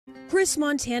Chris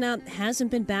Montana hasn't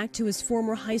been back to his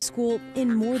former high school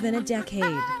in more than a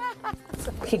decade.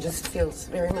 He just feels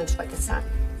very much like a son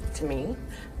to me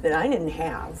that I didn't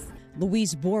have.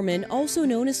 Louise Borman, also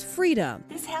known as Frida,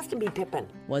 This has to be Pippin.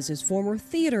 was his former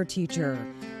theater teacher.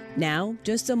 Now,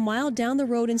 just a mile down the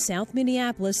road in South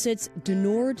Minneapolis sits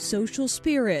Denord Social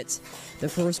Spirits, the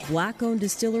first black-owned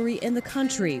distillery in the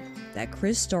country that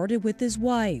Chris started with his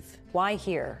wife. Why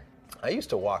here? I used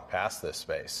to walk past this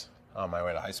space on my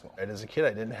way to high school. And as a kid, I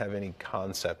didn't have any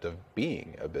concept of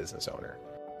being a business owner.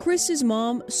 Chris's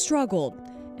mom struggled,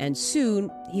 and soon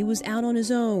he was out on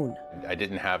his own. I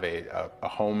didn't have a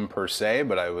home per se,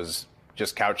 but I was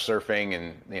just couch surfing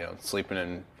and, sleeping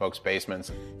in folks'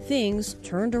 basements. Things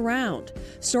turned around,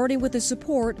 starting with the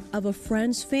support of a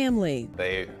friend's family.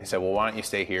 They said, well, why don't you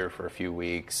stay here for a few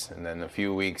weeks? And then a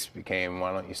few weeks became,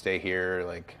 why don't you stay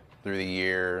here through the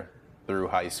year, through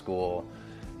high school?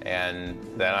 And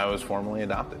then I was formally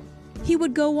adopted. He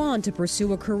would go on to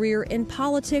pursue a career in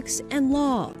politics and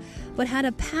law, but had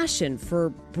a passion for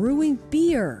brewing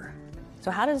beer. So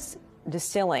how does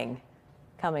distilling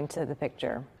come into the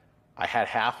picture? I had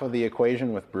half of the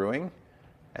equation with brewing,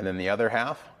 and then the other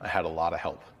half, I had a lot of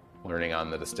help learning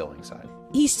on the distilling side.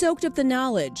 He soaked up the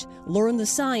knowledge, learned the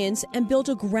science, and built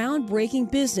a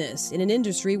groundbreaking business in an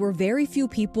industry where very few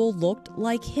people looked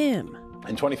like him.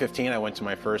 In 2015, I went to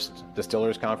my first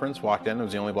distillers conference, walked in, I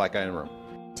was the only black guy in the room.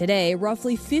 Today,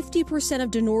 roughly 50% of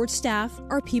Denord's staff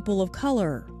are people of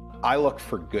color. I look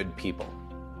for good people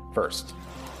first,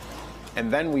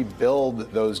 and then we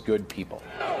build those good people.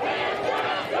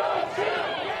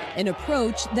 An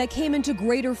approach that came into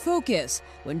greater focus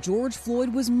when George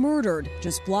Floyd was murdered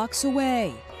just blocks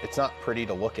away. It's not pretty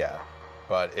to look at,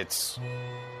 but it's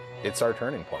our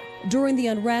turning point. During the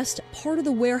unrest, part of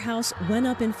the warehouse went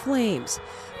up in flames,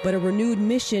 but a renewed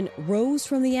mission rose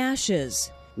from the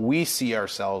ashes. We see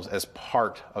ourselves as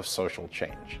part of social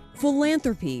change.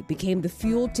 Philanthropy became the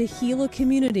fuel to heal a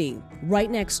community.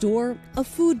 Right next door, a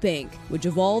food bank, which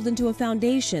evolved into a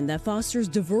foundation that fosters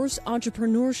diverse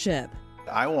entrepreneurship.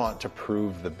 I want to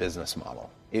prove the business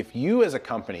model. If you as a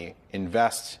company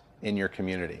invest in your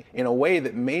community in a way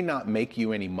that may not make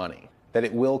you any money, that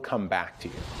it will come back to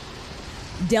you.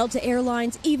 Delta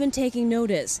Airlines even taking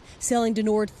notice, selling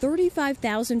Denord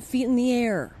 35,000 feet in the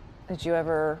air. Did you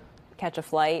ever catch a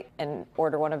flight and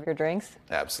order one of your drinks?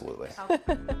 Absolutely.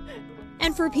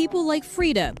 And for people like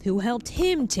Frida, who helped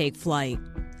him take flight,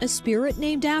 a spirit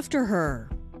named after her.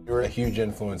 You were a huge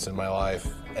influence in my life,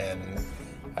 and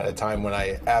at a time when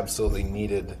I absolutely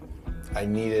needed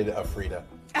a Frida,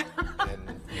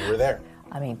 and you were there.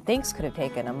 I mean, things could have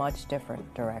taken a much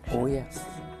different direction. Oh, yes.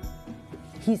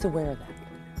 He's aware of that.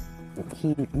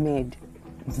 He made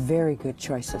very good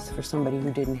choices for somebody who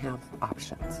didn't have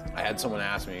options. I had someone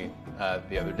ask me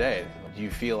the other day, do you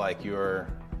feel like you're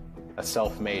a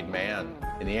self-made man?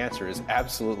 And the answer is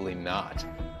absolutely not.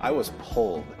 I was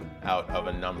pulled out of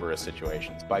a number of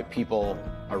situations by people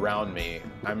around me.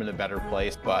 I'm in a better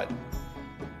place, but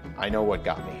I know what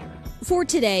got me here. For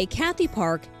today, Kathy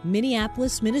Park,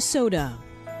 Minneapolis, Minnesota.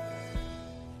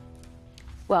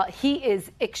 Well, he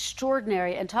is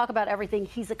extraordinary, and talk about everything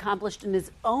he's accomplished in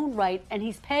his own right, and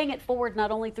he's paying it forward not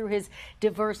only through his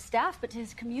diverse staff, but to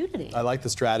his community. I like the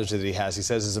strategy that he has. He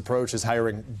says his approach is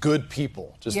hiring good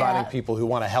people, just finding people who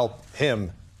want to help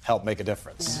him help make a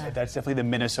difference. Yeah. That's definitely the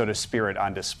Minnesota spirit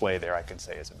on display there, I can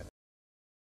say, as a Minnesota.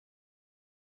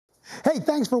 Hey,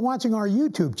 thanks for watching our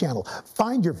YouTube channel.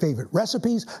 Find your favorite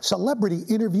recipes, celebrity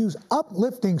interviews,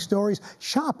 uplifting stories,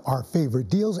 shop our favorite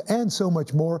deals, and so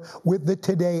much more with the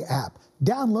Today app.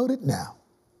 Download it now.